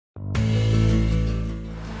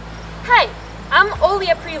Hi, I'm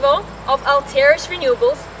Olya Prevo of Alteris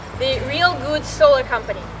Renewables, the Real Good Solar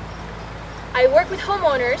Company. I work with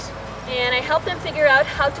homeowners and I help them figure out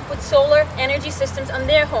how to put solar energy systems on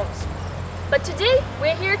their homes. But today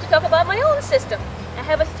we're here to talk about my own system. I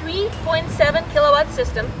have a 3.7 kilowatt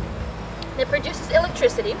system that produces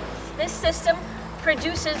electricity. This system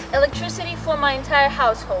produces electricity for my entire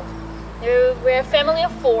household. We're a family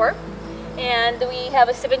of 4 and we have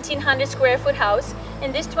a 1,700 square foot house,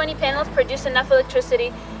 and these 20 panels produce enough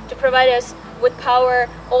electricity to provide us with power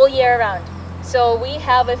all year round. So we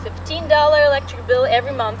have a $15 electric bill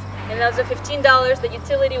every month, and that's the $15 the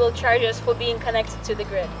utility will charge us for being connected to the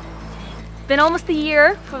grid. It's been almost a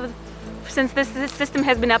year since this system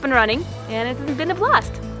has been up and running, and it's been a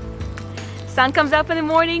blast. Sun comes up in the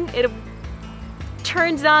morning, it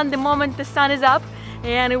turns on the moment the sun is up,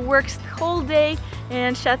 and it works the whole day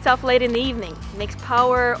and shuts off late in the evening. It makes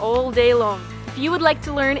power all day long. If you would like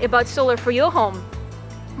to learn about solar for your home,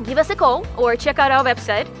 give us a call or check out our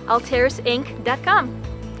website, alterisinc.com.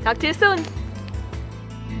 Talk to you soon.